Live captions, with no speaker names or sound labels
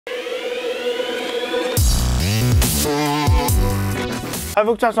Hi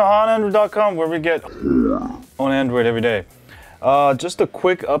folks, that's on Android.com, where we get on Android every day. Just a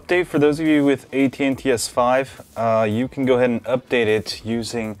quick update for those of you with AT&T S5. You can go ahead and update it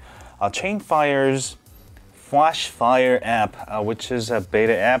using Chainfire's FlashFire app, which is a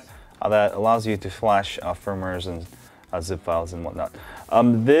beta app that allows you to flash firmwares and zip files and whatnot.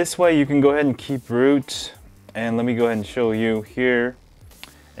 This way you can go ahead and keep root, and let me go ahead and show you here.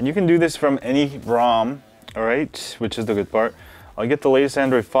 And you can do this from any ROM, alright, which is the good part. I'll get the latest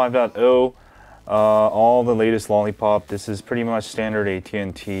Android 5.0, all the latest Lollipop. This is pretty much standard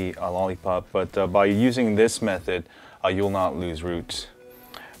AT&T Lollipop, but by using this method, you'll not lose root.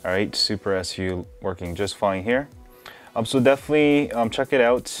 Alright, Super SU working just fine here. So definitely check it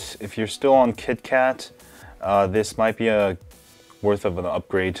out. If you're still on KitKat, this might be worth of an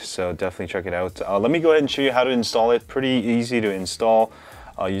upgrade, so definitely check it out. Let me go ahead and show you how to install it. Pretty easy to install.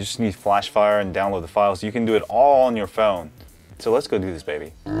 You just need FlashFire and download the files. You can do it all on your phone. So let's go do this,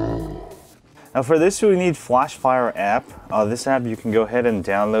 baby. Now for this, we need FlashFire app. This app you can go ahead and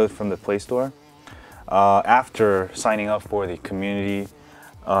download from the Play Store after signing up for the community,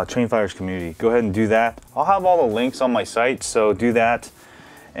 Chainfire's community. Go ahead and do that. I'll have all the links on my site, so do that.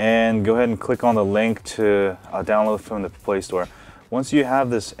 And go ahead and click on the link to download from the Play Store. Once you have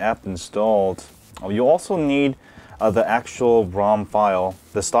this app installed, you also need the actual ROM file,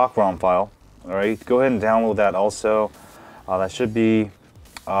 the stock ROM file. All right, go ahead and download that also. That should be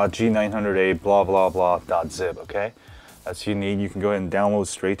G900A blah blah blah .zip. Okay, that's what you need. You can go ahead and download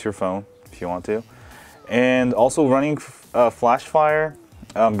straight to your phone if you want to. And also running FlashFire,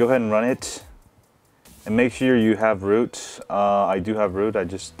 go ahead and run it. And make sure you have root. I do have root, I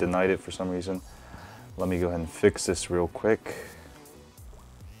just denied it for some reason. Let me go ahead and fix this real quick.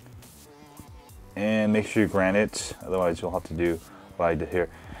 And make sure you grant it, otherwise you'll have to do what I did here.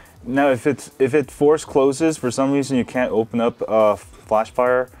 Now if it force closes, for some reason you can't open up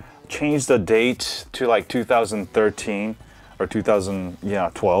FlashFire, change the date to like 2013 or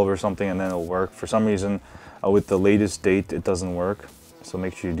 2012 or something, and then it'll work. For some reason with the latest date it doesn't work, so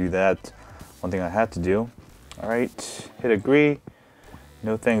make sure you do that. One thing I had to do. Alright, hit agree.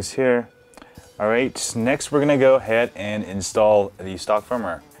 No thanks here. Alright, next we're gonna go ahead and install the stock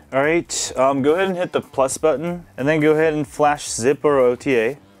firmware. Alright, go ahead and hit the plus button, and then go ahead and flash zip or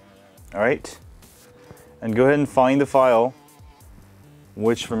OTA. Alright, and go ahead and find the file,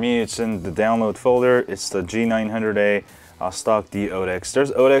 which for me it's in the download folder. It's the G900A stock DODEX.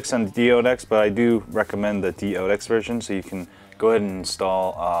 There's ODEX and DODEX, but I do recommend the DODEX version, so you can go ahead and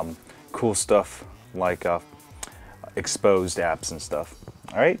install cool stuff like exposed apps and stuff.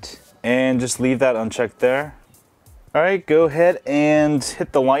 Alright, and just leave that unchecked there. Alright, go ahead and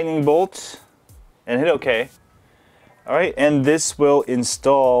hit the lightning bolt and hit OK. Alright, and this will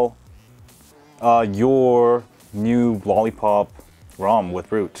install your new Lollipop ROM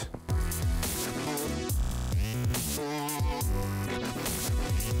with root.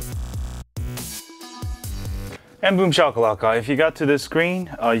 And boom shakalaka, if you got to this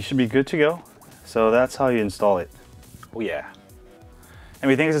screen, you should be good to go. So that's how you install it. Oh yeah.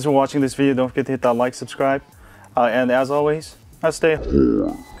 Anyway, thanks for watching this video. Don't forget to hit that like, subscribe. And as always, stay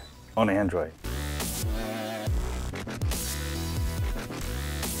on Android.